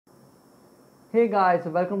Hey guys,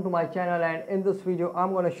 welcome to my channel, and in this video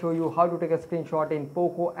I'm going to show you how to take a screenshot in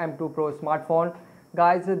POCO M2 Pro smartphone.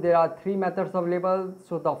 Guys, there are three methods available.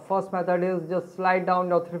 So the first method is just slide down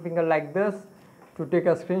your three finger like this to take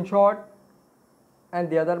a screenshot, and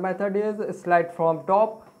the other method is slide from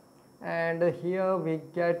top, and here we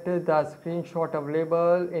get the screenshot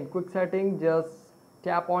available in quick setting. Just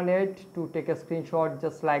tap on it to take a screenshot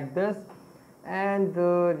just like this. And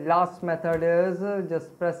the last method is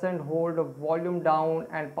just press and hold volume down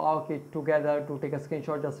and power key together to take a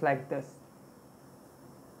screenshot just like this.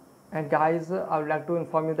 And guys, I would like to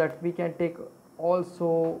inform you that we can take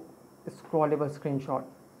also scrollable screenshot.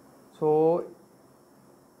 So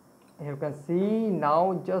you can see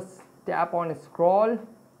now, just tap on scroll,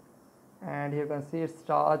 and you can see it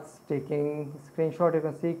starts taking screenshot. You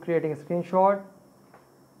can see creating a screenshot.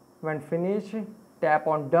 When finished, tap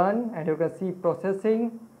on done, and you can see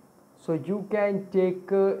processing. So you can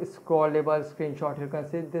take a scrollable screenshot. You can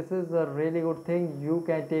see this is a really good thing. You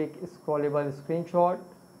can take a scrollable screenshot,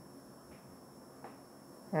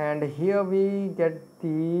 and here we get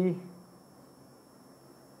the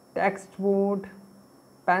text mode,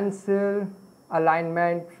 pencil,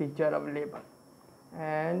 alignment feature available,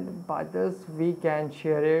 and by this we can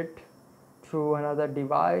share it through another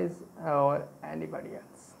device or anybody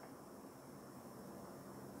else.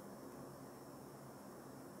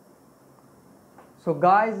 So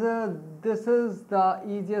guys, this is the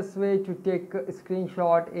easiest way to take a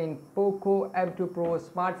screenshot in POCO M2 Pro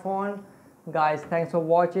smartphone. Guys, thanks for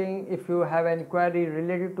watching. If you have any query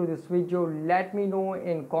related to this video, let me know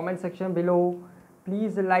in comment section below.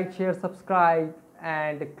 Please like, share, subscribe,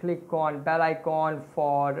 and click on bell icon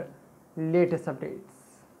for latest updates.